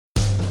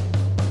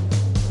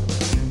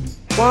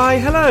Why,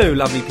 hello,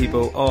 lovely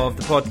people of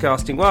the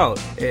podcasting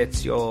world.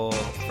 It's your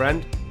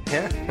friend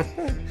here.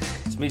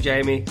 It's me,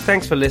 Jamie.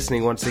 Thanks for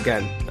listening once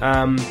again.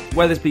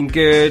 Weather's been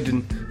good,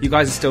 and you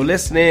guys are still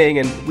listening,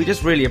 and we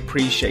just really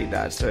appreciate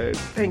that. So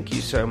thank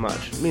you so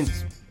much. It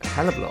means a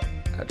hell of a lot,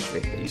 actually,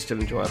 that you still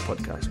enjoy our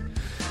podcast.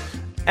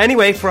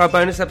 Anyway, for our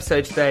bonus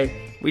episode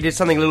today, we did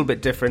something a little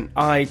bit different.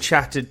 I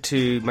chatted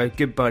to my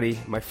good buddy,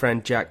 my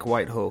friend Jack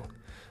Whitehall.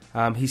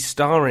 He's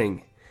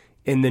starring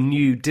in the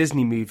new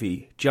Disney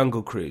movie,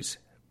 Jungle Cruise.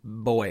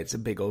 Boy, it's a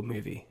big old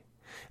movie.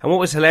 And what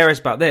was hilarious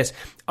about this,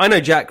 I know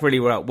Jack really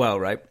well,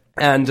 right?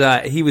 And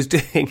he was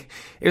doing,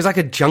 it was like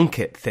a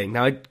junket thing.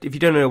 Now, if you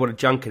don't know what a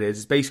junket is,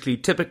 it's basically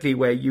typically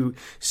where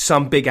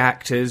some big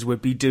actors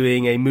would be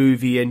doing a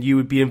movie and you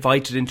would be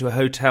invited into a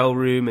hotel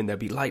room and there'd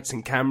be lights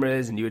and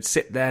cameras and you would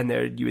sit there and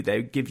they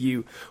would give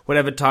you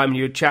whatever time and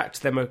you would chat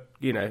to them,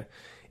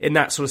 in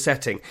that sort of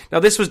setting. Now,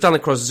 this was done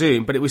across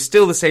Zoom, but it was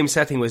still the same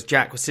setting as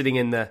Jack was sitting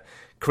in the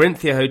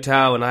Corinthia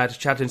Hotel and I had to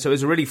chat to him. So it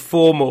was a really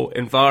formal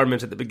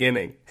environment at the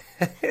beginning,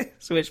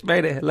 so which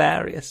made it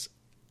hilarious.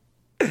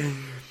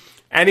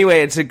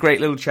 Anyway, it's a great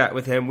little chat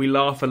with him. We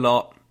laugh a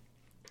lot.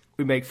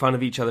 We make fun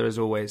of each other as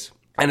always.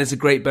 And it's a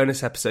great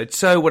bonus episode.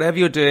 So whatever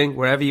you're doing,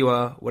 wherever you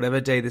are,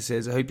 whatever day this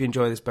is, I hope you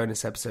enjoy this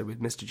bonus episode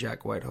with Mr.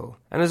 Jack Whitehall.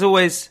 And as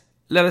always,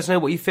 let us know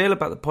what you feel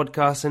about the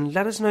podcast and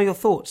let us know your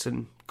thoughts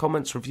and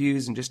comments,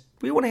 reviews, and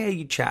we want to hear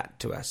you chat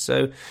to us.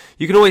 So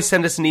you can always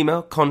send us an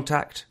email,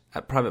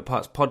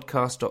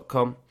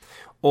 contact@privatepartspodcast.com,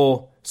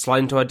 or slide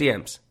into our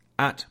DMs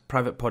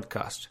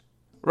 @privatepodcast.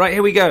 Right,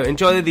 here we go.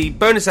 Enjoy the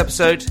bonus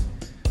episode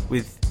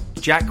with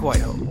Jack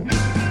Whitehall.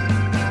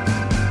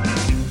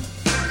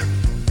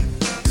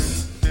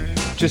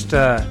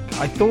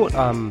 I thought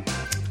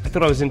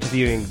I was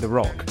interviewing The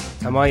Rock.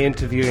 Am I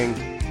interviewing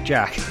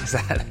Jack? Is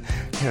that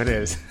here it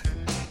is?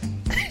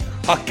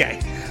 Okay.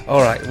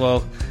 All right.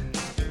 Well,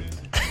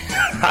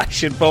 I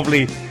should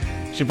probably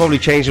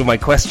change all my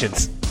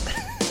questions.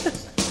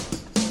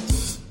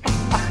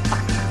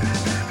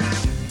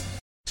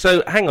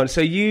 So hang on.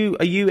 So are you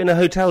in a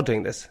hotel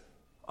doing this?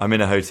 I'm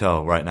in a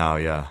hotel right now.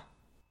 Yeah.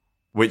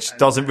 Which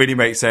doesn't really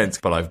make sense,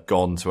 but I've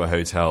gone to a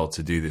hotel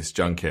to do this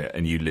junket,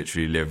 and you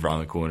literally live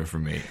around the corner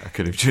from me. I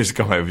could have just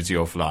come over to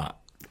your flat.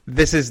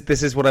 This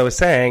is what I was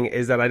saying,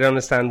 is that I don't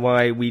understand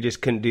why we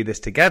just couldn't do this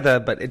together,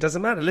 but it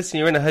doesn't matter. Listen,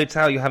 you're in a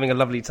hotel, you're having a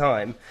lovely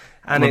time,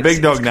 and I'm a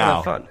big dog now.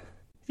 It's kind of fun.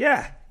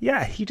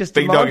 Yeah, he just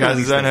Big dog has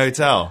his own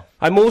hotel.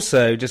 I'm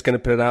also just going to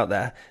put it out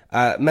there.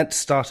 Meant to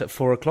start at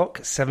 4 o'clock,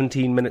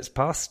 17 minutes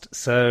past,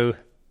 so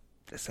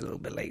it's a little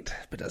bit late,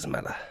 but it doesn't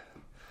matter.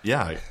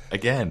 Yeah,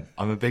 again,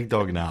 I'm a big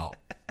dog now.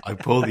 I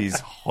pull these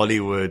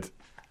Hollywood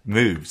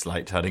moves,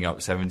 like turning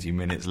up 17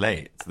 minutes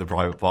late to the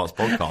Private Parts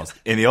podcast.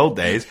 In the old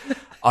days,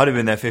 I'd have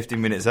been there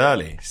 15 minutes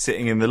early,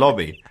 sitting in the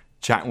lobby,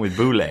 chatting with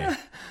Boulay.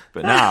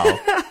 But now,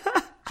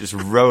 just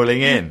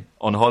rolling in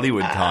on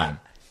Hollywood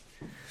time.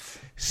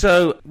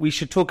 So, we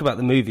should talk about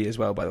the movie as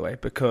well, by the way,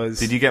 because...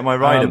 Did you get my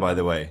rider, by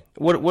the way?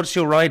 What's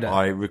your rider?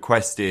 I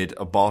requested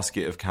a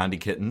basket of candy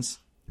kittens.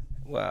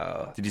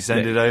 Wow. Did you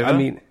send it over? I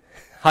mean,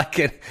 I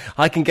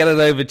can get it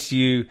over to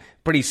you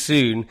pretty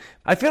soon.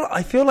 I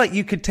feel like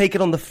you could take it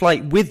on the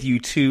flight with you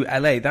to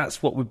LA.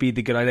 That's what would be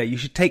the good idea. You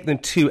should take them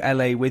to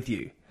LA with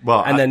you.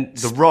 Well, and then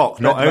The Rock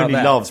not only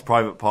loves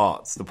Private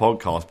Parts, the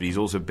podcast, but he's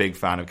also a big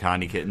fan of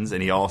candy kittens,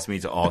 and he asked me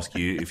to ask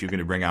you if you're going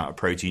to bring out a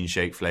protein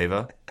shake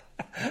flavour.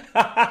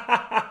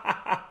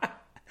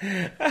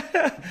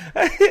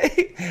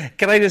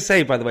 Can I just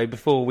say, by the way,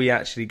 before we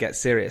actually get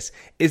serious,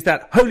 is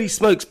that holy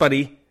smokes,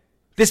 buddy,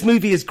 this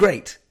movie is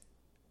great.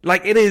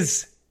 Like, it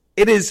is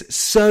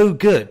so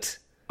good.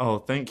 Oh,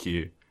 thank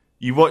you.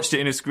 You watched it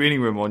in a screening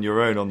room on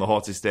your own on the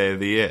hottest day of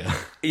the year.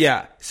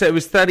 Yeah. So it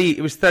was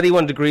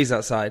 31 degrees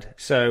outside.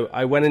 So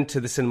I went into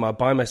the cinema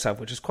by myself,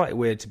 which was quite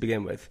weird to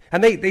begin with.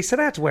 And they said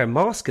I had to wear a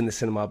mask in the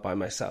cinema by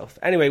myself.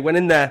 Anyway, went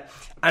in there,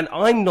 and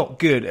I'm not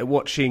good at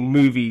watching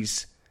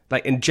movies,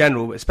 like in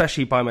general,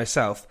 especially by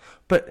myself.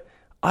 But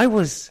I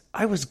was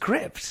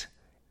gripped.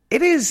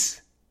 It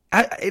is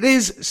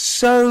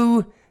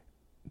so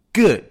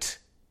good.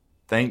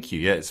 Thank you.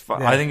 Yeah, it's fun.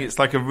 Yeah. I think it's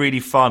like a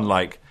really fun,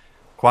 like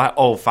quite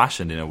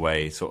old-fashioned in a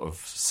way, sort of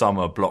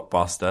summer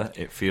blockbuster.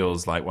 It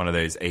feels like one of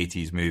those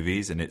 80s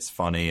movies, and it's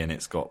funny, and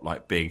it's got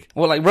like big...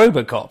 Well, like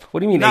RoboCop?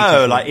 What do you mean?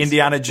 No, like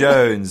Indiana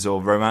Jones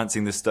or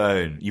Romancing the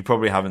Stone. You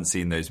probably haven't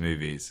seen those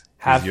movies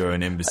because you're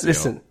an imbecile.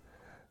 Listen,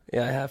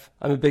 yeah, I have.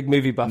 I'm a big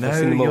movie buff. No,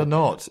 you're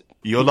not.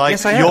 You're like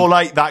Yes, I am. You're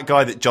like that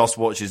guy that just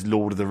watches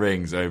Lord of the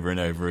Rings over and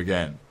over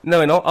again.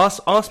 No,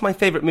 ask my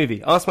favourite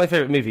movie. Ask my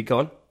favourite movie. Go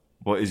on.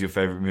 What is your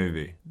favourite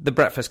movie? The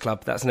Breakfast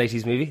Club. That's an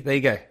 80s movie. There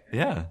you go.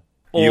 Yeah.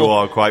 You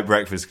are quite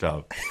Breakfast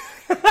Club.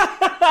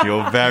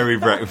 You're very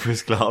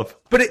Breakfast Club.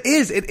 But it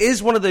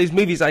is one of those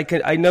movies I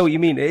know what you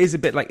mean. It is a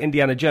bit like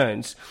Indiana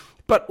Jones,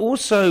 but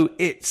also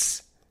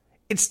it's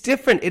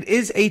different. It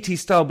is 80s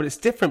style, but it's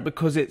different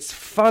because it's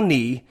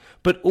funny,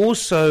 but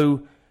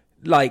also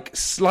like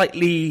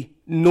slightly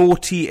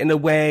naughty in a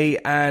way,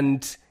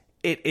 and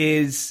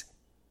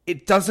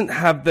it doesn't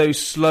have those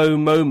slow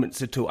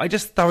moments at all. I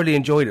just thoroughly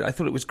enjoyed it. I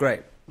thought it was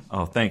great.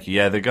 Oh, thank you.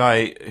 Yeah, the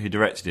guy who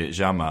directed it,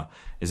 Jama,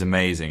 is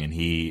amazing, and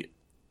he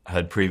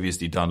had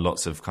previously done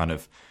lots of kind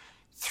of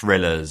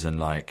thrillers and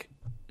like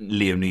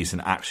Liam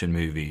Neeson action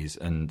movies,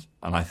 and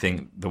I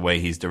think the way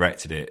he's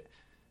directed it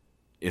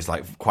is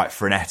like quite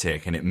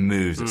frenetic, and it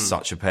moves at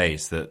such a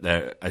pace that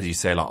there, as you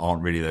say, like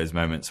aren't really those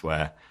moments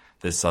where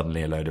there's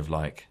suddenly a load of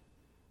like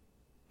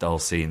dull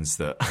scenes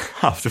that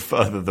have to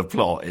further the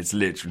plot. It's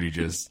literally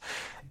just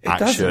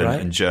action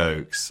and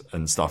jokes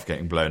and stuff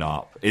getting blown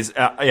up. Is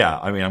yeah,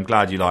 I mean, I'm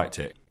glad you liked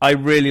it. I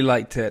really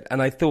liked it,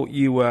 and I thought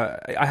you were.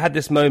 I had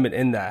this moment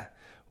in there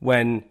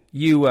when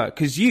you were,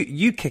 because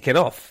you kick it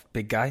off,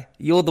 big guy.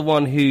 You're the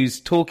one who's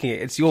talking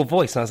it. It's your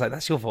voice, and I was like,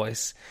 that's your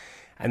voice.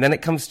 And then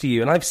it comes to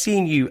you, and I've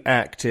seen you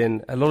act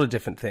in a lot of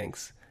different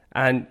things,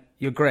 and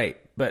you're great.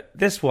 But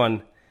this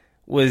one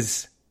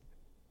was,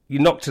 you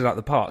knocked it out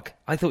the park.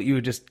 I thought you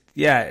were just,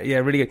 yeah,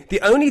 really good.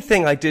 The only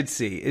thing I did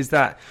see is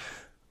that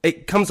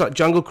it comes like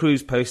Jungle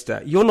Cruise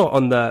poster. You're not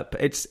on the.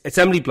 It's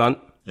Emily Blunt.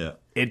 Yeah.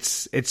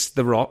 It's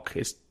The Rock.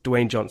 It's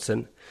Dwayne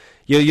Johnson.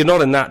 You're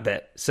not in that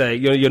bit, so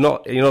you're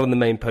not on the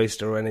main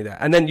poster or any of that.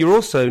 And then you're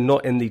also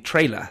not in the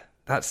trailer.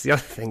 That's the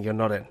other thing you're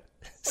not in.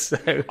 So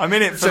I'm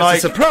in it for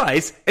it's a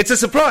surprise. It's a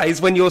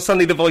surprise when you're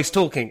suddenly the voice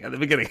talking at the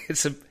beginning.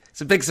 It's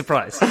a big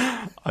surprise.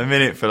 I'm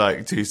in it for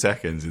like 2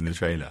 seconds in the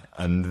trailer,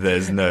 and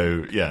there's a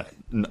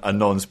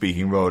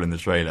non-speaking role in the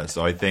trailer.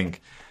 So I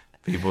think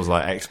people's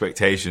like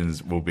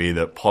expectations will be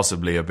that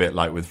possibly a bit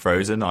like with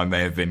Frozen, I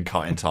may have been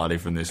cut entirely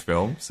from this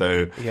film.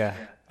 So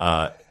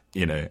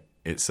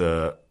it's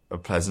a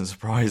pleasant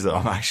surprise that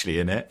I'm actually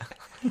in it.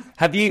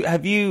 Have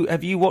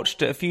you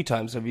watched it a few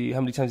times? How many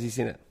times have you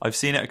seen it? I've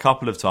seen it a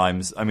couple of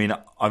times. I mean,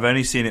 I've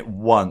only seen it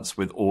once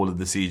with all of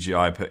the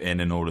CGI put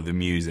in and all of the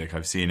music.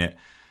 I've seen it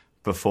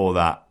before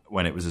that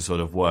when it was a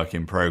sort of work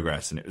in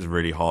progress, and it was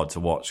really hard to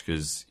watch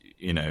because,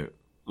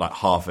 like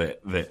half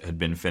of it had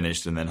been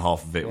finished and then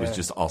half of it was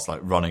just us like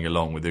running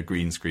along with a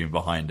green screen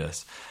behind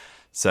us.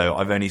 So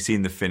I've only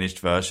seen the finished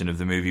version of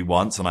the movie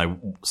once, and I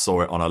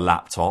saw it on a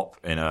laptop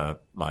in a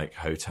like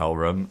hotel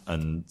room,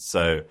 and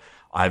so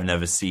I've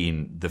never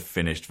seen the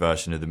finished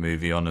version of the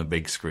movie on a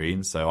big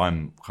screen. So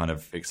I'm kind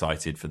of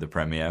excited for the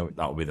premiere.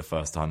 That will be the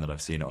first time that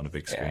I've seen it on a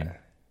big screen. Yeah.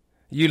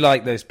 You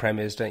like those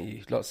premieres, don't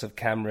you? Lots of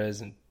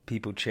cameras and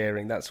people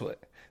cheering. That's what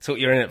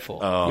you're in it for.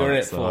 Oh, you're in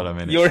it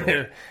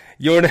for.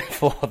 You're in it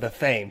for the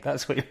fame.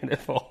 That's what you're in it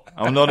for.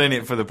 I'm not in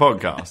it for the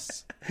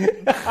podcasts.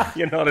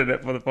 You're not in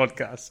it for the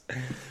podcast.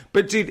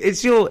 But dude,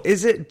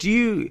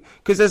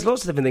 because there's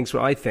lots of different things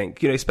where I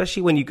think,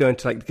 especially when you go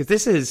into like, because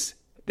this is,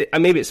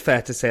 and maybe it's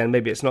fair to say, and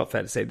maybe it's not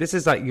fair to say, this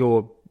is like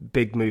your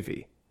big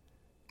movie.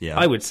 Yeah.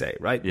 I would say,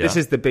 right? Yeah. This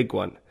is the big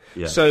one.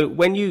 Yeah. So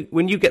when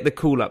you get the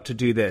call up to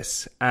do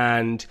this,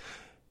 and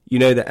you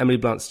know that Emily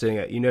Blunt's doing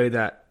it, you know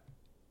that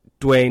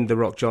Dwayne The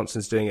Rock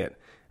Johnson's doing it,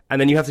 and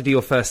then you have to do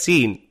your first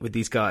scene with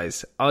these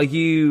guys, are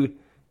you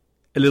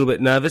a little bit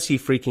nervous? Are you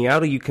freaking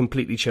out? Or are you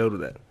completely chilled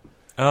with it?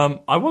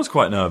 I was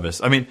quite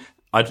nervous. I mean,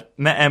 I'd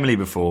met Emily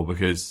before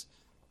because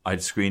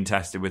I'd screen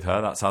tested with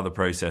her. That's how the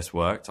process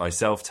worked. I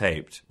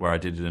self-taped, where I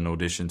did an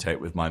audition tape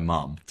with my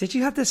mum. Did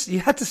you have this?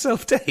 You had to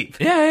self-tape?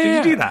 Yeah.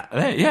 Did you do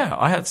that? Yeah,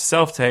 I had to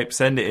self-tape,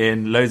 send it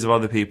in. Loads of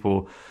other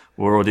people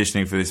were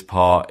auditioning for this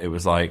part. It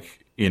was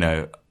like,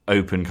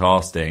 open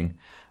casting.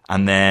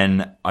 And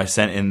then I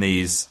sent in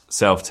these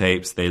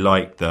self-tapes. They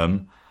liked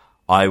them.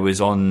 I was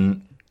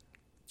on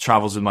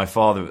travels with my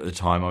father at the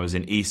time. I was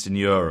in Eastern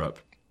Europe.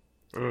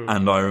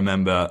 And I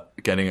remember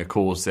getting a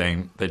call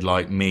saying they'd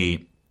like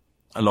me,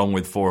 along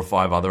with 4 or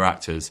 5 other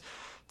actors,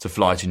 to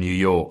fly to New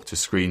York to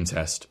screen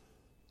test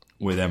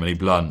with Emily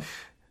Blunt.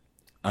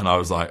 And I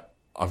was like,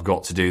 I've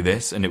got to do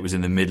this. And it was in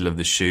the middle of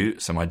the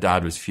shoot. So my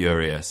dad was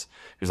furious.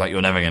 He was like,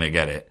 you're never going to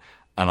get it.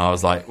 And I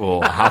was like,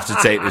 well, I have to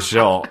take the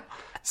shot.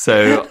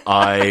 So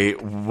I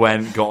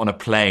got on a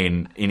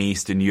plane in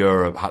Eastern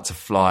Europe, had to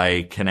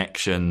fly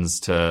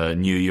connections to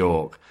New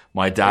York.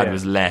 My dad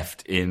was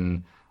left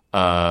in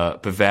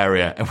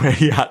Bavaria, and where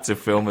he had to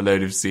film a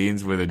load of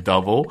scenes with a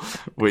double,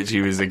 which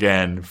he was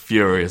again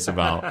furious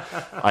about.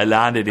 I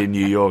landed in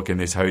New York in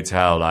this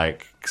hotel,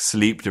 like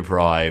sleep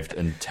deprived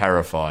and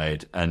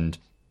terrified, and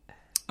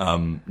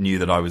knew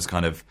that I was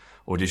kind of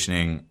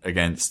auditioning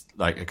against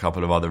like a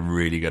couple of other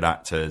really good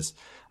actors.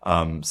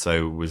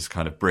 So was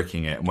kind of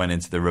bricking it, and went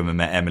into the room and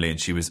met Emily, and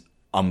she was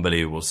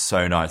unbelievable,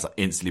 so nice, like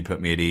instantly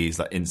put me at ease,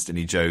 like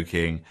instantly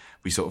joking.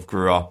 We sort of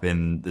grew up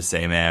in the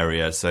same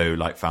area, so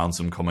like found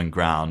some common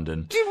ground.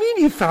 And do you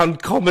mean you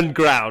found common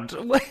ground?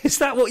 Is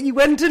that what you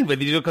went in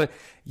with?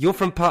 You're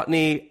from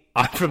Putney,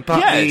 I'm from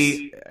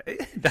Putney.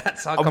 Yes.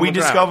 That's our common we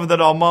ground. Discovered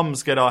that our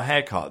mums get our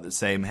hair cut at the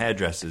same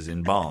hairdressers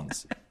in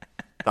Barnes.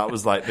 That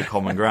was like the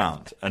common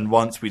ground. And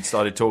once we'd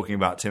started talking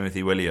about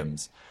Timothy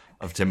Williams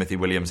of Timothy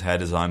Williams Hair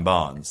Design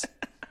Barnes,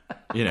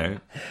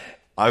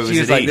 I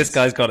was like, this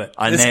guy's got it.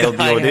 I nailed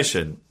the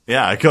audition.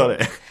 Yeah, I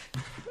got it.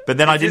 But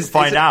then I didn't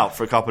find out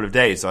for a couple of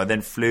days, so I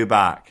then flew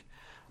back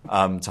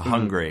to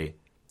Hungary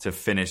to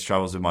finish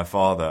Travels with my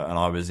father, and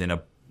I was in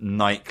a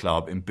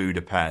nightclub in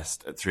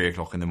Budapest at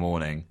 3:00 in the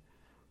morning.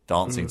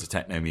 dancing to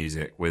techno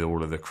music with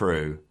all of the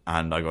crew,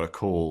 and I got a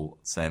call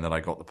saying that I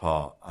got the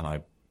part, and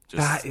I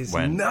That just is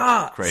went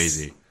nuts.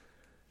 crazy.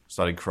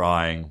 Started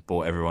crying,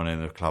 bought everyone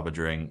in the club a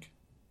drink.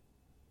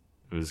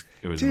 It was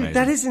Dude, amazing.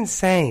 that is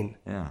insane.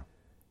 Yeah.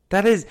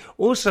 That is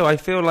also, I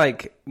feel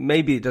like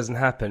maybe it doesn't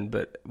happen,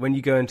 but when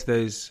you go into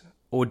those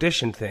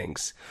audition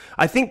things,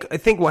 I think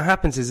what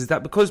happens is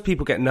that because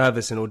people get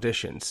nervous in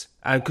auditions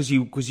and because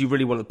you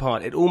really want the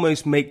part, it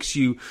almost makes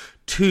you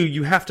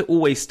have to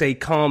always stay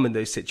calm in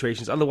those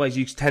situations. Otherwise,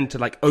 you tend to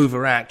like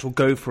overact or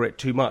go for it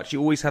too much. You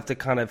always have to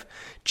kind of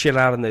chill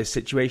out in those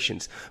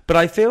situations. But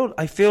I feel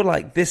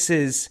like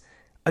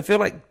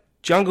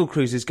Jungle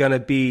Cruise is going to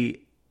be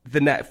the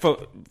next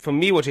for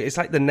me watching. It's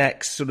like the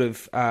next sort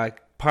of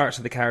Pirates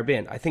of the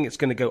Caribbean. I think it's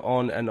going to go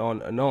on and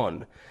on and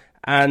on.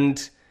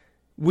 And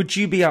would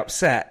you be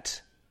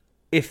upset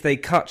if they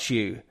cut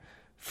you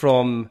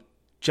from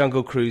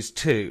Jungle Cruise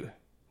 2?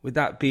 Would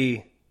that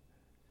be...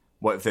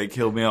 What if they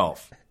killed me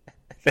off?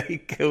 They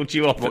killed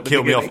you off What, at the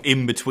killed me beginning? off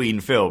in between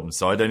films,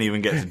 so I don't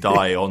even get to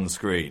die on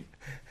screen?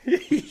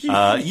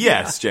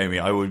 Yes, Jamie,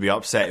 I would be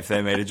upset if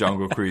they made a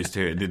Jungle Cruise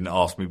 2 and didn't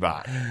ask me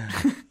back.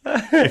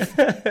 That's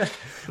a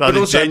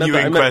also,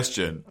 genuine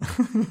question.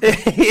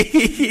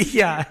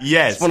 Yeah.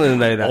 Yes. Just wanted to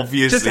know that.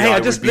 Obviously, I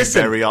would be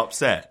very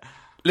upset.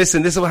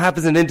 Listen, this is what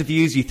happens in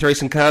interviews. You throw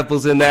some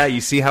curveballs in there,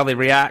 you see how they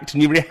react,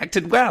 and you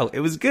reacted well.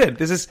 It was good.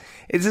 This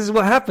is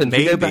what happens.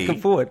 We go back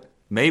and forward.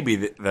 Maybe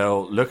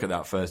they'll look at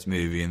that first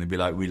movie and they'll be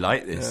like, we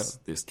like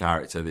this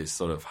character, this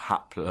sort of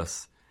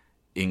hapless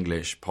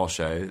English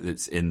posho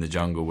that's in the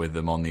jungle with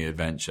them on the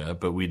adventure,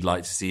 but we'd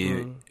like to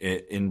see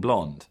it in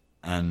blonde.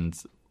 And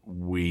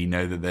we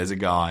know that there's a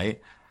guy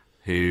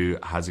who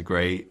has a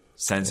great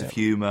sense of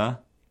humour,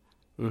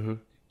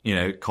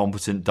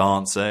 competent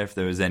dancer if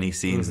there was any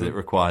scenes that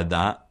required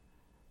that,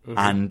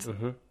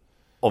 and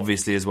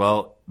obviously as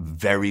well,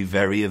 very,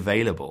 very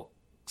available.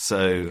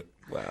 So...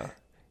 Wow.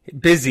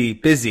 Busy.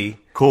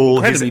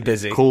 Incredibly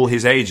busy. Call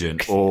his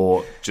agent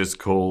or just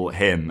call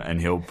him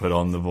and he'll put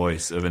on the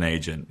voice of an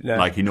agent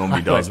like he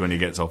normally does when he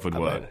gets offered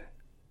work.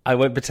 I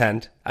won't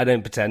pretend. I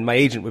don't pretend. My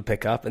agent would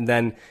pick up, and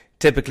then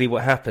typically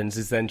what happens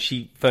is then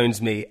she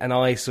phones me and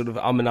I sort of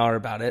and ah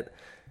about it,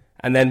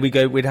 and then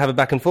we'd have a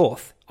back and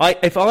forth.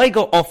 If I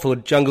got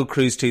offered Jungle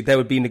Cruise 2, there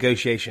would be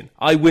negotiation.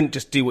 I wouldn't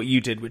just do what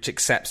you did, which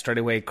accept straight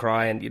away,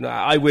 cry, and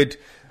I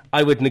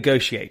would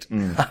negotiate.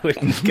 I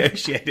would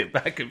negotiate it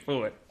back and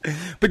forth.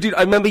 But dude,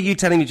 I remember you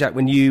telling me, Jack,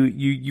 when you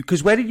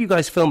because where did you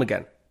guys film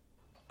again?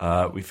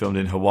 We filmed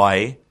in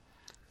Hawaii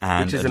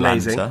and Which is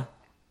Atlanta. amazing.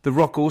 The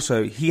Rock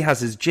also, he has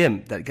his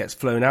gym that gets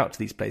flown out to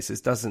these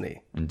places, doesn't he?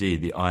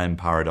 Indeed, the Iron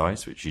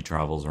Paradise, which he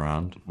travels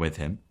around with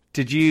him.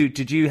 Did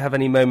you have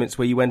any moments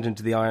where you went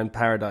into the Iron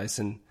Paradise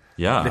and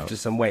lifted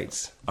some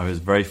weights? I was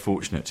very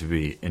fortunate to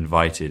be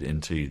invited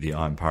into the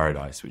Iron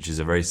Paradise, which is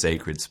a very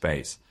sacred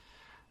space.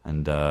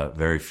 And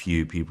very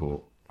few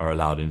people are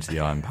allowed into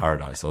the Iron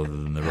Paradise other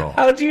than The Rock.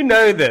 How do you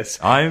know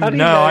this? I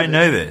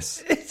know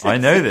this. I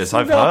know this.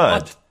 I've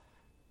heard.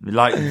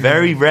 Like,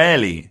 very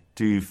rarely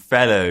do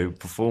fellow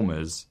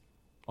performers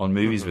on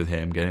movies with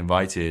him get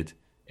invited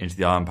into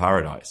the Iron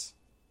Paradise.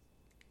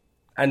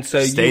 And so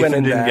you Statham went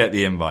in didn't there. get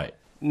the invite.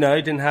 No,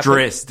 it didn't happen.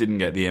 Driss didn't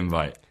get the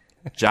invite.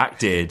 Jack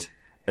did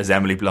as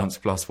Emily Blunt's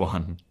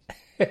 +1.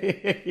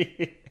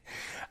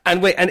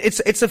 And wait, and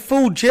it's a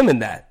full gym in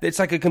there. It's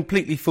like a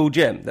completely full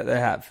gym that they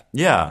have.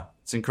 Yeah,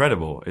 it's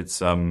incredible.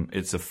 It's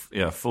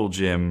a full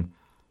gym,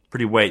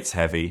 pretty weights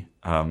heavy.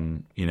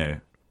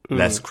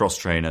 Less cross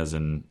trainers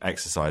and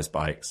exercise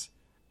bikes.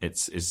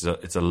 It's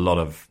a lot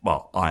of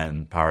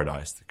Iron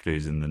Paradise. The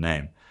clue's in the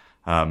name.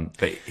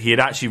 But he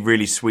had actually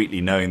really sweetly,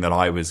 knowing that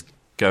I was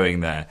going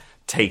there,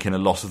 taken a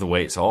lot of the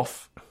weights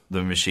off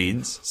the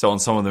machines. So on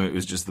some of them it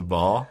was just the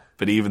bar,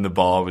 but even the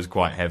bar was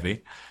quite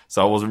heavy.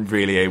 So I wasn't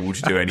really able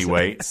to do any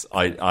weights.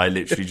 I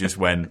literally just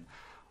went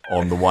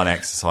on the one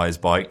exercise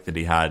bike that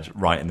he had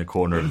right in the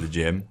corner of the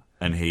gym,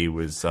 and he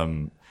was,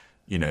 doing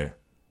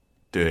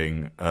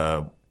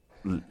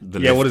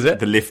what is it?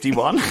 The lifty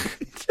one,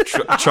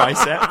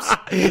 triceps.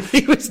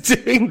 He was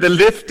doing the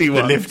lifty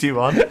one. The lifty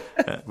one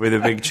with a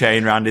big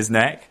chain around his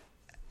neck.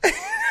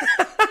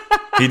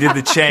 He did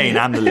the chain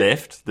and the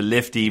lift, the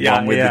lifty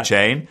one with the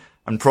chain,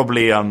 and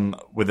probably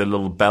with a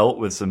little belt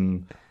with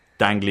some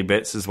dangly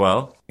bits as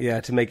well.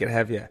 Yeah, to make it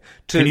heavier.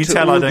 Can you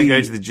tell I don't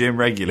go to the gym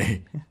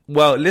regularly?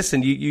 Well,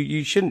 listen,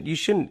 you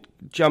shouldn't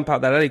jump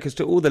out that early, because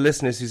to all the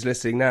listeners who's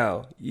listening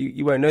now,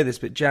 you won't know this,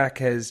 but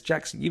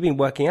Jack's you've been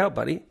working out,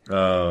 buddy.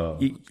 Oh,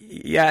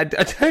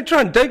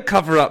 Don't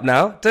cover up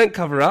now. Don't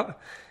cover up.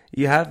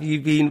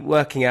 You've been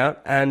working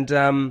out, and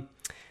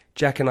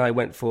Jack and I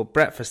went for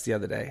breakfast the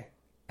other day,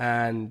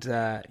 and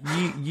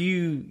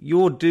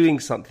you're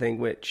doing something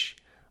which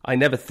I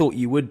never thought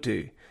you would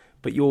do,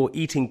 but you're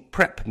eating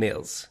prep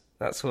meals.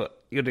 That's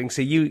what you're doing.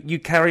 So you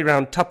carry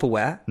around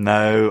Tupperware.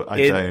 No,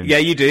 I don't. Yeah,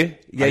 you do.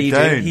 Yeah, you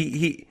don't.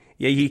 do.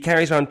 He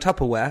carries around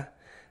Tupperware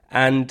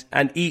and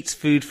eats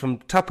food from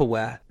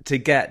Tupperware to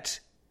get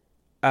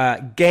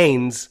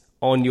gains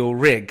on your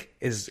rig,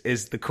 is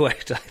the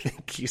quote, I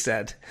think you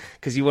said,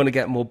 because you want to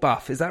get more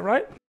buff. Is that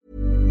right?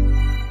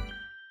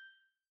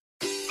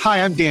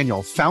 Hi, I'm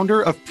Daniel,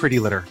 founder of Pretty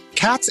Litter.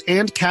 Cats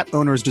and cat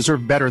owners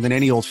deserve better than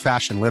any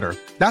old-fashioned litter.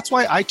 That's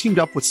why I teamed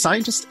up with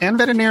scientists and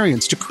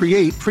veterinarians to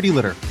create Pretty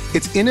Litter.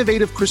 Its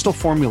innovative crystal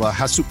formula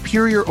has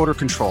superior odor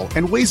control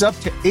and weighs up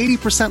to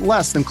 80%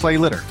 less than clay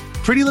litter.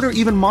 Pretty Litter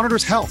even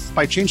monitors health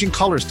by changing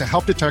colors to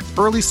help detect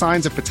early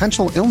signs of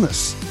potential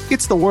illness.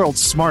 It's the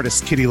world's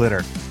smartest kitty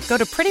litter. Go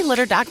to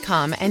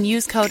prettylitter.com and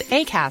use code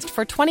ACAST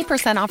for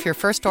 20% off your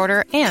first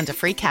order and a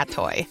free cat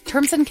toy.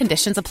 Terms and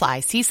conditions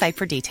apply. See site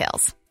for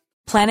details.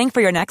 Planning for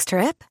your next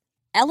trip?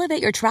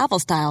 Elevate your travel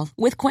style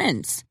with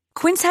Quince.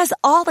 Quince has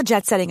all the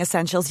jet-setting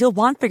essentials you'll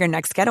want for your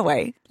next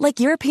getaway,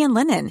 like European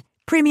linen,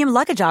 premium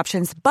luggage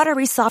options,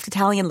 buttery soft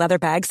Italian leather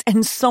bags,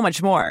 and so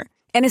much more.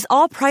 And is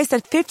all priced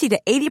at 50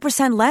 to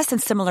 80% less than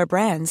similar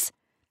brands.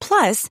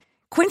 Plus,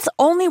 Quince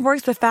only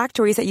works with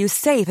factories that use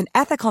safe and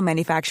ethical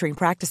manufacturing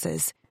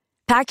practices.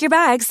 Pack your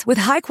bags with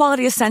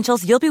high-quality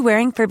essentials you'll be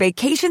wearing for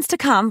vacations to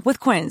come with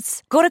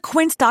Quince. Go to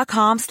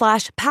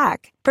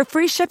quince.com/pack for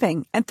free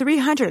shipping and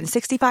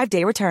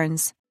 365-day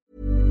returns.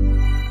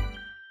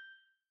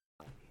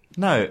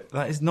 No,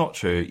 that is not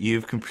true.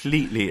 You've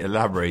completely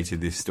elaborated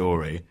this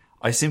story.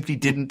 I simply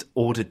didn't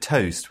order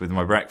toast with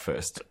my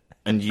breakfast.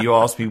 And you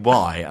asked me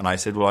why, and I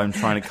said, well, I'm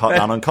trying to cut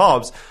down on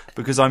carbs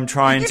because I'm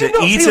trying to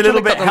eat a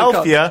little bit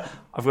healthier.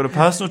 I've got a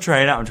personal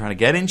trainer. I'm trying to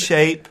get in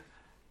shape.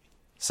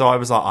 So I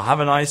was like, I'll have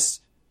a nice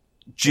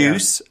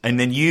juice. Yeah. And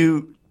then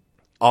you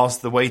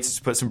asked the waiter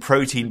to put some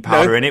protein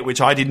powder in it,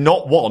 which I did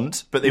not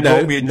want. But they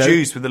brought me a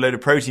juice with a load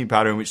of protein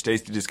powder in, which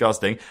tasted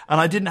disgusting.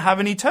 And I didn't have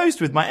any toast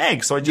with my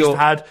eggs. So I just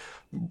had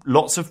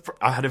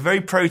I had a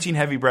very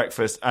protein-heavy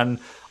breakfast.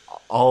 And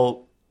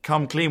I'll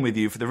come clean with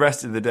you, for the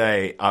rest of the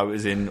day, I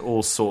was in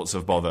all sorts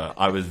of bother.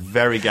 I was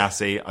very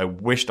gassy. I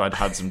wished I'd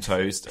had some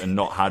toast and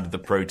not had the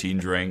protein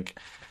drink.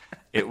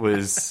 It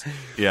was,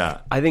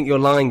 yeah. I think you're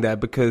lying there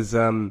because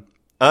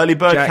early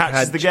bird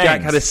catches the game.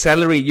 Jack had a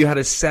celery. You had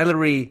a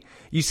celery.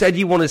 You said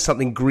you wanted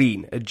something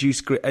green, a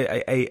juice,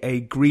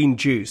 a green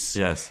juice.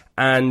 Yes.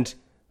 And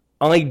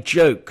I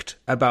joked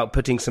about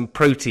putting some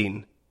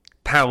protein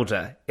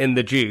powder in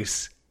the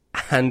juice,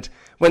 and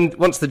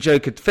once the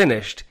joke had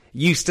finished,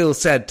 you still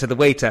said to the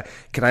waiter,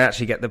 "Can I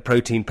actually get the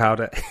protein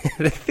powder?"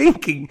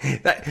 Thinking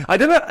that I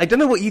don't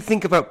know what you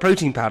think about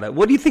protein powder.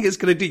 What do you think it's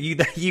going to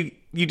do?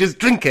 You just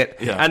drink it,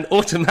 and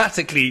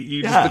automatically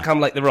you just become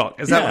like The Rock.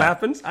 Is that what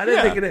happens? I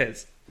don't think it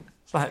is.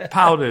 It's like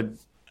powdered,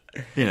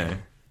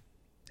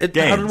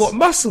 powdered what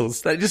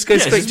muscles? That just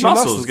goes straight to your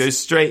muscles. Goes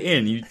straight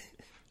in. You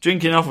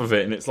drink enough of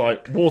it, and it's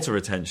like water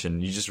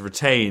retention. You just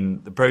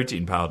retain the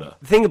protein powder.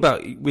 The thing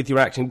about with your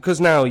acting, because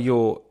now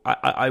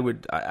I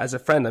would, as a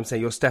friend, I'm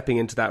saying you're stepping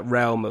into that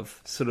realm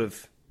of sort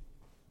of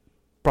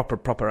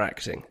proper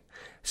acting.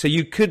 So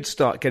you could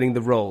start getting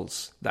the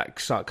roles that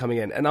start coming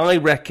in. And I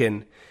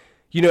reckon,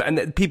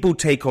 and people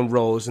take on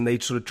roles and they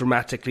sort of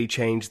dramatically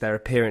change their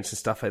appearance and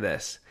stuff like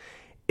this.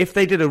 If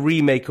they did a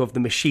remake of The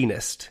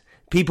Machinist,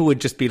 people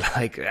would just be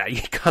like,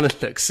 you kind of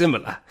look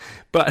similar.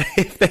 But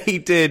if they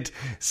did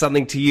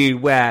something to you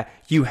where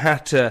you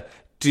had to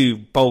do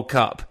bulk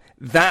up,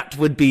 that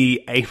would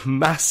be a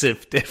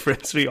massive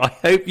difference for you. I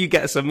hope you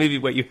get some movie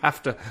where you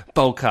have to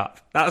bulk up.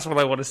 That's what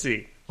I want to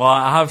see. Well,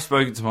 I have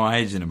spoken to my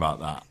agent about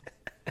that.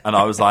 And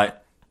I was like,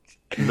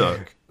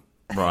 look,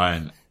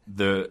 Brian,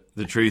 the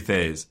truth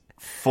is,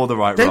 for the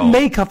right role. Don't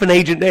make up an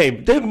agent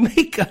name. Don't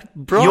make up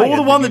Brian. You're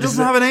the one that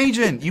doesn't have an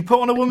agent. You put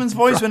on a woman's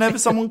voice whenever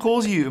someone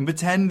calls you and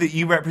pretend that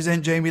you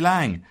represent Jamie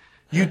Lang.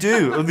 You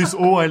do.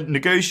 I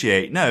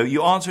negotiate. No,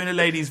 you answer in a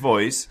lady's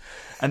voice,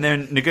 and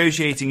then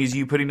negotiating is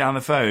you putting down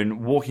the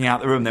phone, walking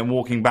out the room, then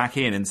walking back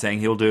in and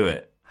saying he'll do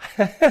it.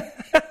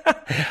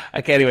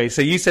 Okay, anyway,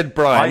 so you said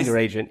Brian, your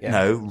agent. Yeah.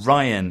 No,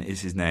 Ryan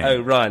is his name.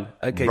 Oh, Ryan.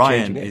 Okay,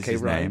 Ryan is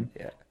his name.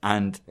 Yeah.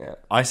 And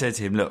I said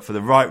to him, look, for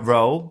the right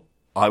role,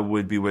 I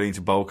would be willing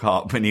to bulk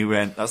up. And he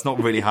went, that's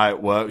not really how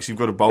it works. You've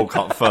got to bulk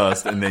up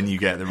first and then you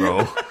get the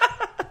role.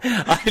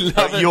 I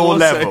love At your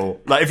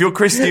level. Like, if you're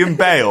Christian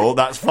Bale,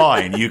 that's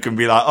fine. You can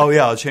be like, oh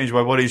yeah, I'll change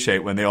my body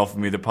shape when they offer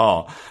me the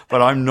part.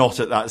 But I'm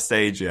not at that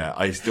stage yet.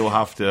 I still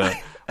have to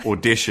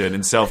audition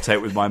and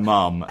self-tape with my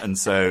mum. And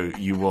so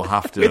you will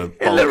have to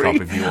bulk up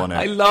if you want it.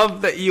 I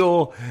love that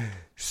you're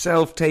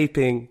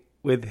self-taping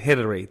with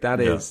Hillary. That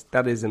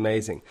is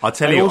amazing. I'll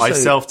tell you, I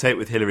self-taped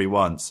with Hillary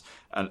once.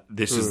 And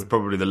this is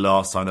probably the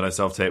last time that I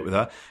self-taped with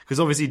her. Because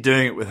obviously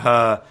doing it with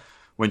her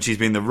when she's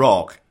been The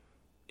Rock,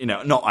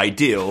 not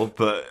ideal,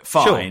 but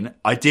fine. Sure.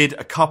 I did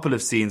a couple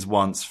of scenes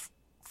once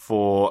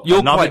for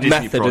another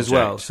Disney project. You're quite method as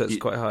well, so it's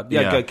quite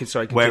hard.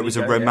 Sorry. Where it was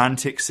a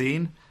romantic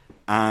scene.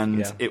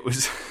 And it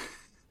was...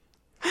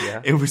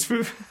 It was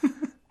for...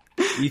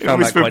 It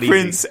was for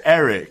Prince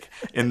Eric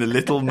in The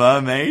Little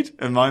Mermaid,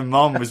 and my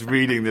mum was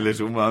reading The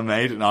Little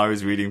Mermaid, and I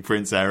was reading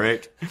Prince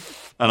Eric,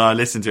 and I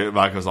listened to it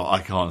back. I was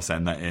like, I can't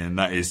send that in.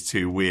 That is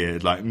too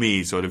weird. Like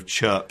me sort of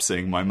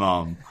chirpsing my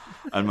mum,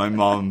 and my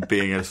mum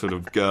being a sort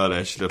of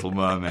girlish Little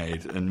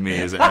Mermaid, and me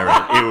as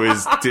Eric. It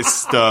was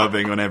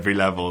disturbing on every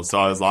level. So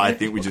I was like, I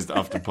think we just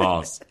have to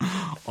pass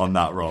on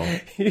that role.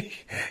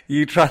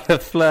 You trying to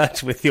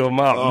flirt with your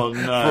mum Oh,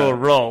 no. for a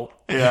role?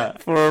 Yeah.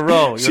 For a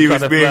role. She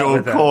was being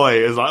all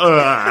coy. It was like,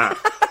 ugh.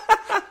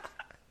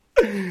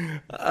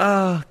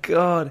 Oh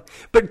God!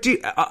 But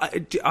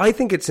I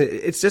think it's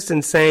just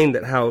insane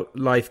that how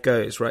life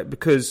goes, right?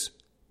 Because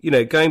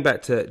going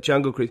back to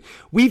Jungle Cruise,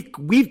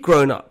 we've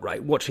grown up,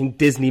 right, watching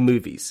Disney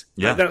movies.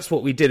 Yeah, right? That's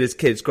what we did as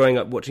kids, growing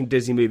up watching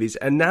Disney movies,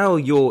 and now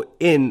you're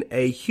in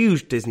a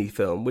huge Disney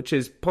film, which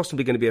is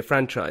possibly going to be a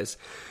franchise.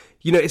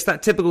 It's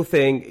that typical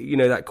thing,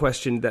 that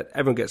question that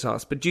everyone gets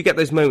asked. But do you get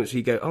those moments where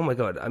you go, "Oh my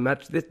God,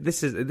 imagine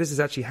this is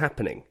actually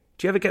happening"?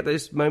 Do you ever get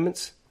those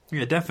moments?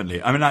 Yeah,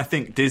 definitely. I mean, I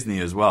think Disney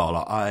as well.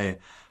 Like, I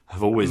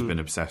have always been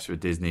obsessed with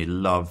Disney.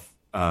 Love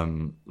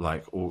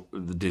like all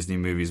the Disney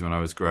movies when I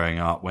was growing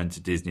up. Went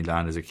to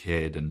Disneyland as a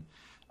kid,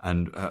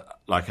 and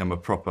like I'm a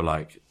proper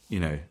a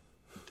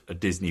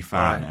Disney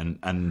fan. Right.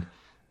 And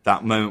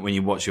that moment when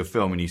you watch your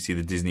film and you see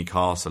the Disney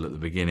castle at the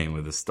beginning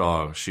with the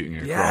star shooting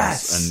across,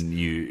 Yes. and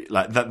you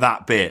like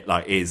that bit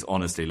is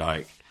honestly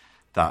like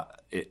that.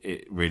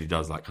 It really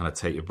does kind of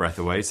take your breath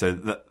away. So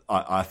that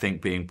I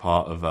think being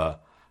part of a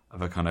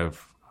kind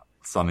of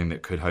something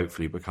that could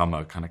hopefully become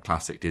a kind of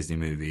classic Disney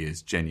movie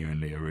is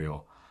genuinely a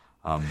real,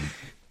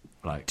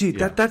 Dude,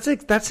 that's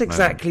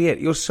exactly it.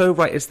 You're so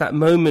right. It's that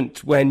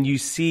moment when you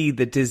see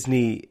the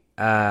Disney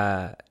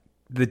castle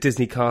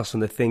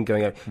and the thing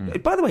going over.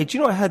 By the way, do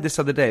you know I heard this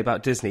other day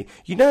about Disney?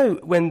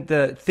 When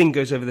the thing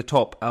goes over the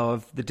top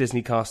of the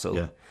Disney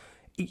castle,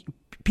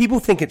 people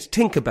think it's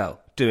Tinkerbell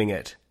doing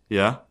it.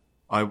 Yeah,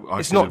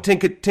 It's not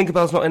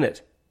Tinkerbell's not in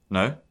it.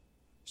 No,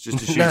 it's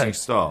just a shooting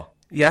star.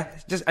 Yeah,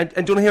 and do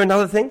you want to hear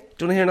another thing? Do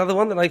you want to hear another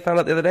one that I found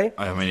out the other day?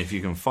 I mean, if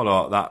you can follow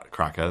up that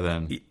cracker,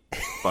 then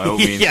by all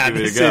means, yeah, give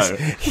it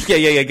a go.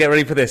 Yeah. Get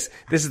ready for this.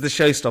 This is the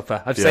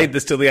showstopper. I've saved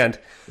this till the end.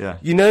 Yeah.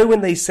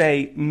 When they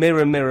say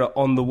 "Mirror, mirror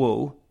on the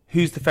wall,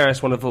 who's the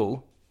fairest one of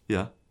all"?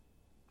 Yeah.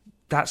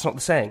 That's not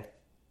the saying.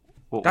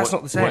 That's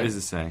not the saying. What is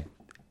the saying?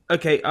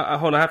 Okay,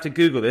 hold on. I have to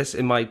Google this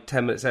in my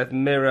 10 minutes left.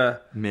 Mirror.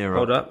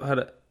 Hold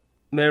up.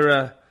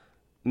 Mirror.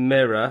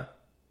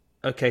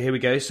 Okay, here we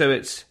go. So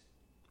it's.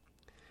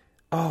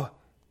 What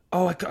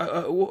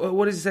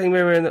is it saying?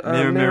 Mirror in the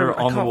mirror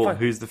on the wall.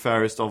 Who's the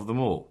fairest of them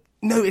all?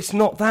 No, it's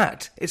not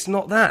that.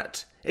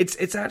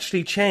 It's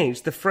actually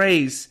changed. The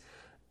phrase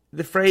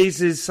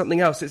is something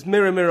else. It's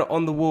mirror, mirror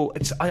on the wall.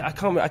 I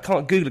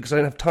can't Google it because I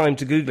don't have time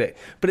to Google it.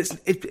 But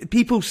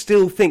people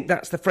still think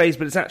that's the phrase,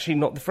 but it's actually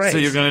not the phrase. So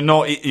you're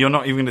not even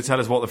going to tell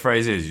us what the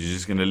phrase is. You're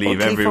just going to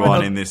leave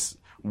everyone in this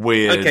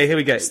weird here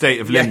we go.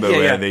 state of limbo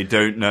where they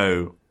don't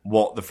know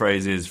what the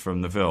phrase is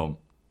from the film.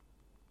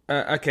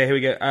 Okay, here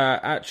we go.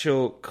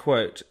 Actual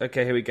quote.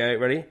 Okay, here we go.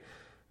 Ready?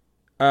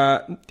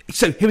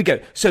 So here we go.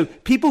 So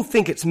people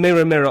think it's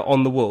mirror, mirror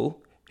on the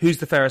wall. Who's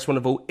the fairest one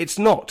of all? It's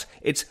not.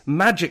 It's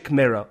magic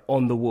mirror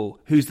on the wall.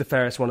 Who's the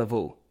fairest one of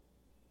all?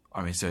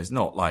 I mean, so it's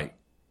not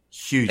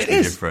hugely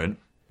different.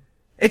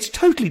 It's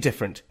totally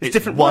different. It's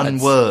different one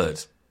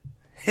word.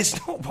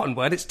 It's not one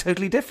word. It's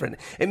totally different.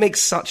 It makes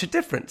such a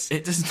difference.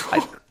 It does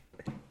not.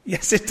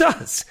 Yes, it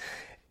does.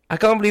 I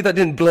can't believe that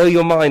didn't blow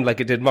your mind like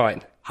it did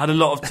mine. Had a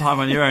lot of time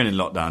on your own in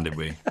lockdown, did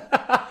we?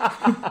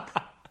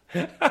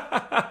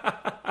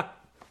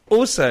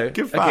 Also,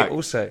 good fact. Okay,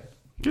 also,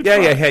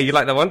 yeah. You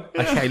like that one?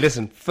 Yeah. Okay,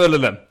 listen, full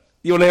of them.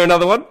 You want to hear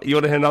another one?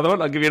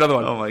 I'll give you another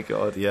one. Oh my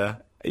God, yeah.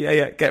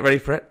 Yeah. Get ready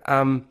for it.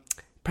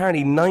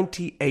 Apparently,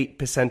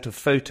 98% of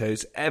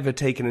photos ever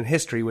taken in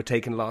history were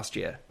taken last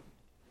year.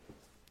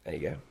 There you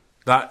go.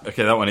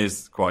 That one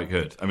is quite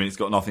good. I mean, it's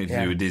got nothing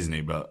to do with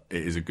Disney, but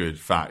it is a good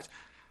fact.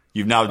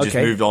 You've now just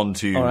moved on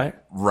to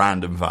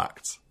random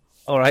facts.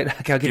 All right,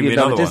 okay, I'll give you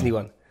another Disney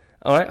one.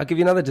 All right, I'll give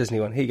you another Disney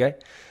one. Here you go.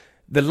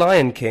 The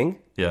Lion King.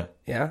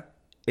 Yeah,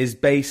 is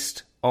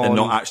based on. They're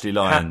not actually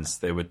lions.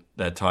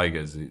 They're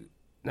tigers.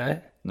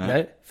 No.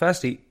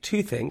 Firstly,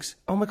 two things.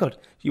 Oh my God,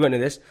 you won't know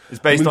this. It's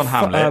based on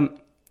Hamlet.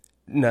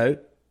 No,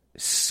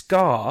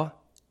 Scar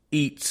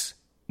eats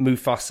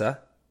Mufasa.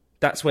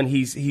 That's when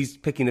he's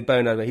picking the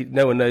bone over.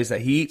 No one knows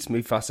that he eats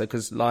Mufasa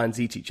because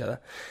lions eat each other.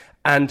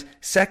 And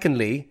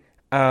secondly,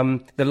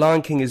 The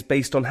Lion King is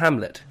based on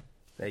Hamlet.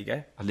 There you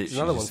go. I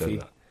literally just said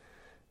that.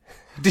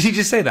 Did he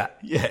just say that?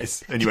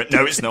 Yes. And you went,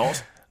 no, it's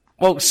not.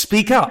 Well,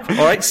 speak up,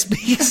 all right?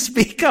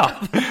 Speak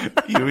up.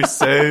 You were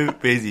so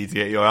busy to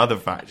get your other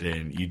fact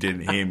in, you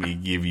didn't hear me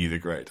give you the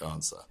correct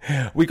answer.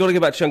 We got to go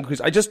back to Jungle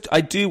Cruise.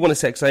 I do want to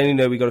say, because I only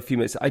know we got a few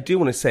minutes, I do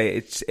want to say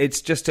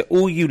it's just to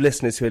all you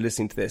listeners who are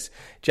listening to this,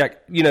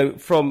 Jack,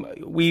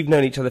 we've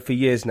known each other for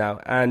years now,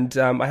 and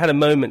I had a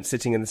moment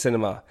sitting in the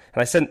cinema,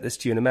 and I sent this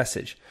to you in a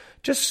message,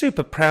 just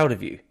super proud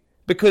of you.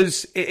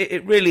 Because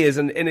it really is,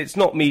 and it's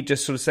not me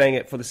just sort of saying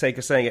it for the sake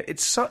of saying it.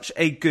 It's such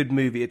a good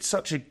movie. It's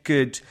such a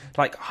good,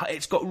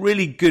 it's got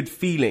really good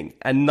feeling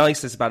and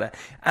niceness about it.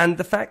 And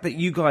the fact that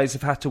you guys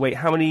have had to wait,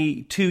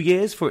 2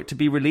 years for it to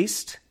be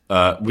released?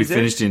 We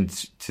finished in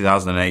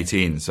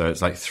 2018, so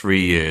it's 3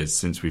 years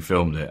since we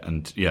filmed it,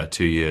 and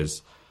 2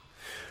 years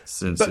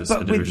since its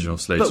original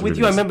slate. But with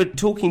you, I remember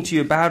talking to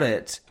you about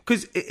it.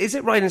 Because is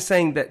it right in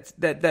saying that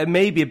there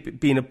may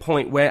been a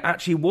point where it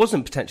actually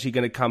wasn't potentially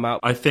going to come out?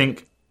 I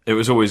think it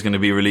was always going to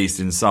be released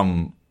in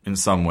some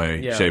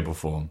way, shape or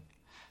form.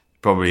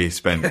 Probably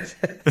spent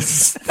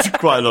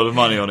quite a lot of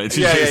money on it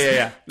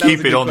to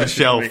keep it on the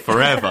shelf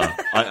forever.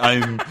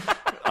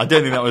 I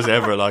don't think that was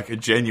ever like a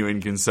genuine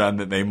concern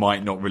that they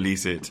might not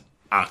release it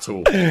at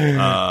all.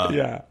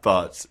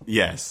 But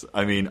yes,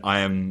 I mean,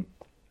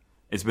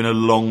 it's been a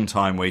long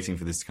time waiting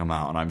for this to come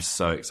out, and I'm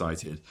so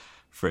excited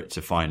for it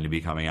to finally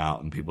be coming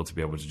out and people to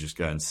be able to just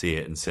go and see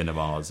it in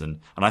cinemas. And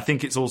I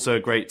think it's also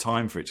a great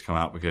time for it to come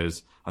out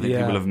because I think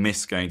people have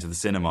missed going to the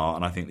cinema,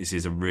 and I think this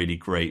is a really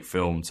great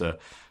film to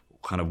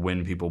kind of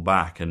win people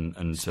back and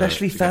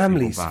especially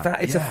families.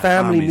 It's a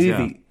family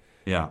movie.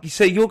 Yeah.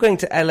 So you're going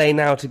to LA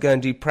now to go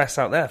and do press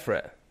out there for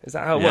it? Is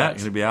that how it works? Yeah,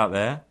 going to be out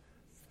there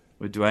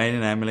with Dwayne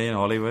and Emily in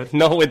Hollywood.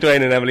 Not with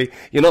Dwayne and Emily.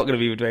 You're not going to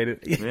be with Dwayne.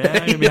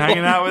 Yeah, you'll be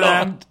hanging out with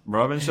them,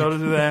 rubbing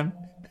shoulders with them.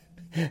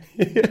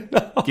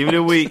 Give it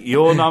a week.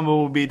 Your number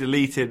will be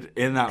deleted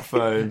in that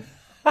phone.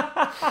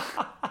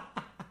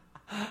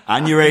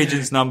 And your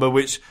agent's number,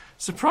 which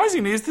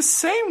surprisingly is the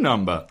same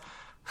number.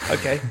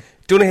 Okay.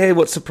 Do you want to hear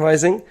what's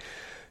surprising?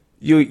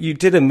 You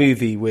did a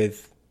movie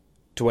with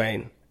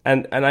Dwayne,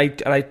 and I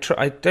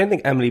don't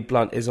think Emily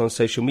Blunt is on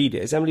social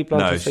media. Is Emily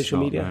Blunt on social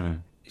media?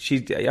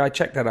 No. I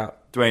checked that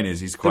out. Dwayne is.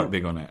 He's quite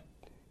big on it.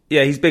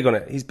 Yeah, he's big on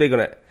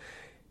it.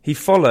 He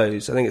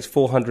follows, I think it's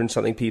 400 and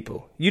something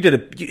people. You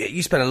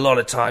spent a lot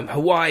of time.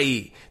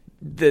 Hawaii,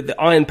 the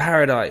Iron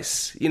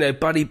Paradise,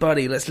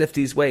 buddy, let's lift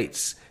these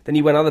weights. Then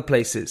you went other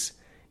places.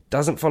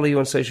 Doesn't follow you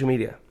on social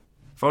media.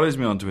 Follows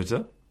me on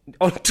Twitter.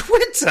 On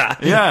Twitter?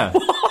 Yeah.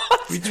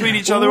 What? We tweet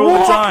each other all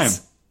the time.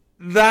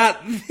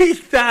 That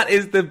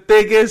is the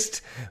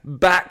biggest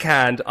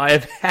backhand I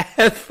have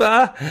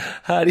ever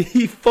heard.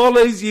 He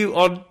follows you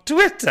on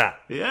Twitter.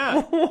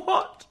 Yeah.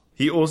 What?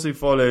 He also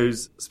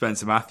follows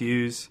Spencer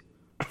Matthews,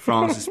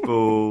 Francis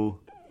Ball,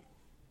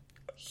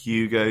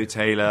 Hugo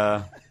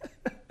Taylor,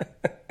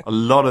 a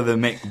lot of the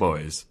Mick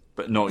boys,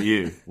 but not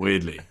you,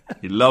 weirdly.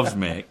 He loves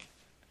Mick,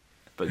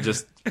 but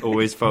just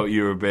always felt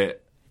you were a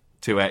bit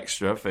too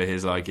extra for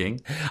his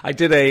liking. I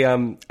did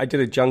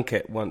a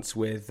junket once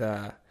with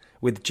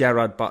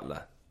Gerard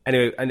Butler.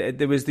 Anyway, and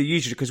there was the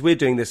usual, because we're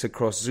doing this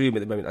across Zoom at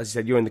the moment. As you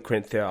said, you're in the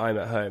Corinth Theatre, I'm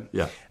at home.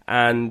 Yeah.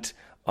 And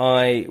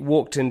I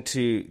walked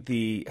into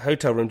the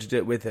hotel room to do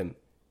it with him,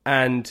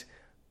 and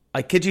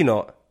I kid you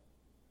not,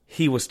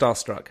 he was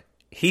starstruck.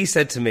 He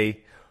said to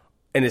me,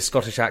 in his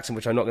Scottish accent,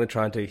 which I'm not going to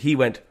try and do, he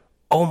went,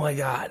 "Oh my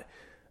God,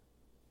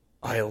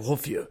 I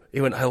love you." He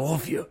went, "I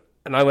love you."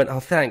 And I went, "Oh,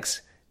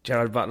 thanks,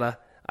 Gerard Butler.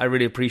 I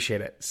really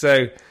appreciate it."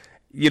 So,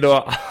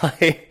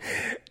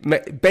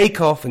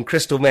 Bake Off and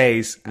Crystal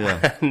Maze.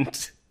 Yeah.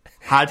 And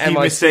had he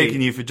MIC.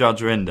 mistaken you for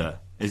Judge Rinder?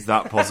 Is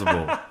that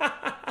possible?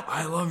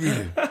 I love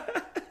you.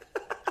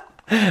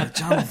 The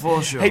Channel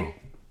 4 show.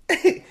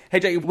 Hey,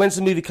 Jake, when's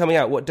the movie coming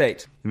out? What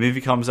date? The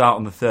movie comes out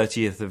on the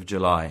 30th of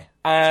July.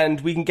 And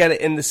we can get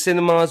it in the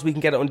cinemas. We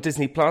can get it on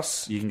Disney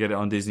Plus. You can get it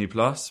on Disney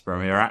Plus,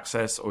 Premier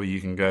Access, or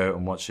you can go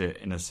and watch it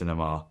in a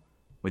cinema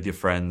with your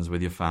friends,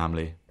 with your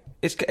family.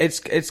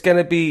 It's going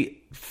to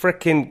be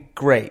freaking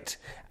great.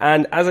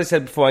 And as I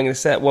said before, I'm going to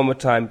say it one more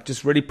time.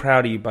 Just really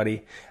proud of you,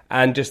 buddy.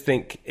 And just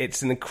think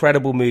it's an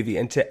incredible movie.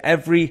 And to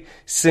every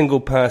single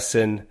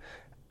person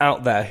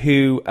out there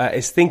who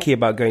is thinking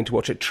about going to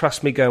watch it,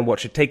 trust me, go and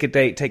watch it. Take a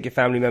date, take your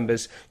family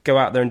members, go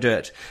out there and do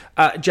it.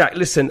 Jack,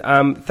 listen,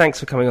 thanks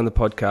for coming on the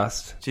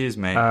podcast. Cheers,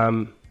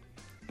 mate.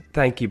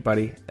 Thank you,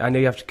 buddy. I know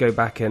you have to go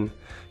back and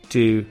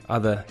do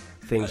other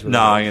things.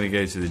 No, I'm going to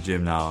go to the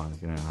gym now. I'm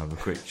going to have a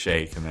quick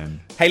shake and then...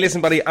 Hey,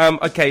 listen, buddy.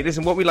 Okay,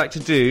 listen, what we like to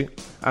do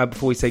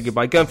before we say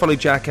goodbye, go and follow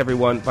Jack,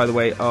 everyone, by the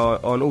way,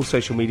 on all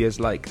social medias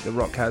like The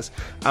Rock has.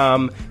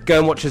 Go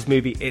and watch this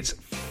movie. It's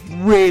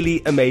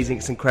really amazing.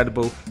 It's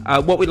incredible.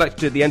 What we'd like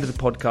to do at the end of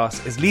the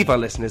podcast is leave our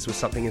listeners with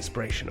something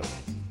inspirational.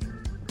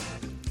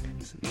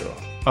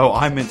 Oh,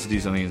 I meant to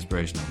do something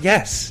inspirational.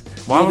 Yes.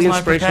 Why wasn't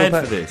I prepared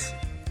for this?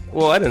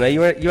 Well, I don't know.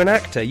 You're an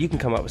actor. You can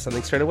come up with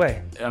something straight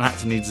away. An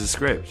actor needs a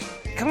script.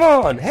 Come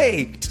on.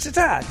 Hey.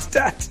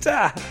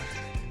 Ta-ta.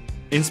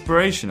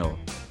 Inspirational.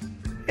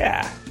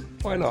 Yeah.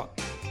 Why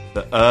not?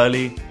 The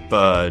early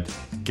bird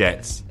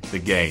gets the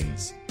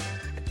gains.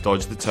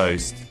 Dodge the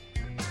toast.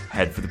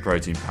 Head for the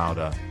protein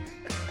powder.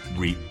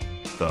 Reap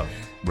the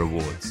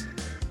rewards.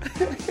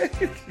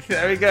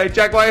 There we go.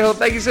 Jack Whitehall,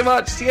 thank you so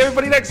much. See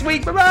everybody next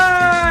week.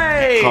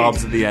 Bye-bye.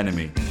 Carbs are the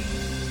enemy.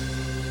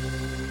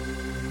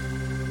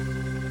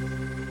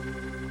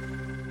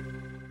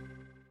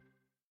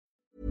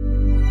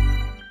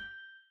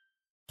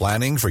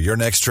 Planning for your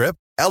next trip?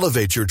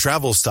 Elevate your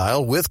travel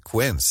style with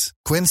Quince.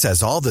 Quince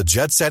has all the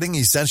jet-setting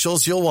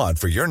essentials you'll want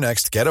for your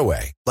next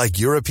getaway, like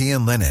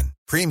European linen,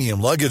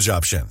 premium luggage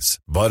options,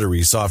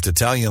 buttery soft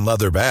Italian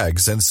leather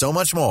bags, and so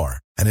much more.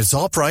 And it's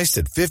all priced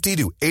at 50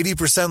 to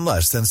 80%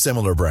 less than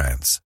similar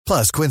brands.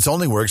 Plus, Quince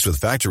only works with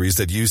factories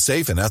that use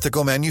safe and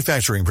ethical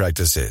manufacturing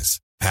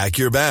practices. Pack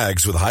your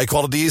bags with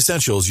high-quality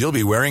essentials you'll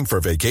be wearing for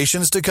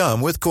vacations to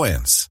come with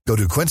Quince. Go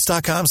to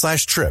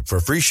quince.com/trip for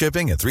free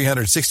shipping and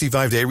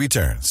 365-day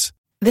returns.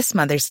 This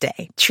Mother's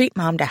Day, treat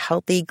mom to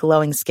healthy,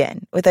 glowing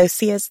skin with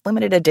Osea's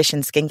limited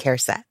edition skincare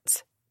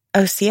sets.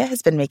 Osea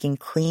has been making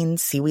clean,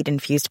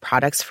 seaweed-infused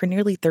products for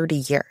nearly 30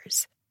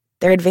 years.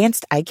 Their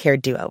advanced eye care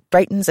duo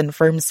brightens and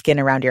firms skin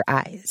around your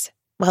eyes,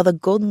 while the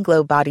Golden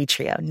Glow Body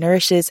Trio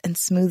nourishes and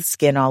smooths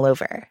skin all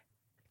over.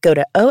 Go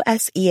to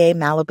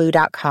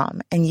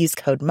OSEAMalibu.com and use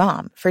code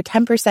MOM for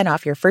 10%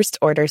 off your first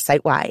order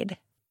site-wide.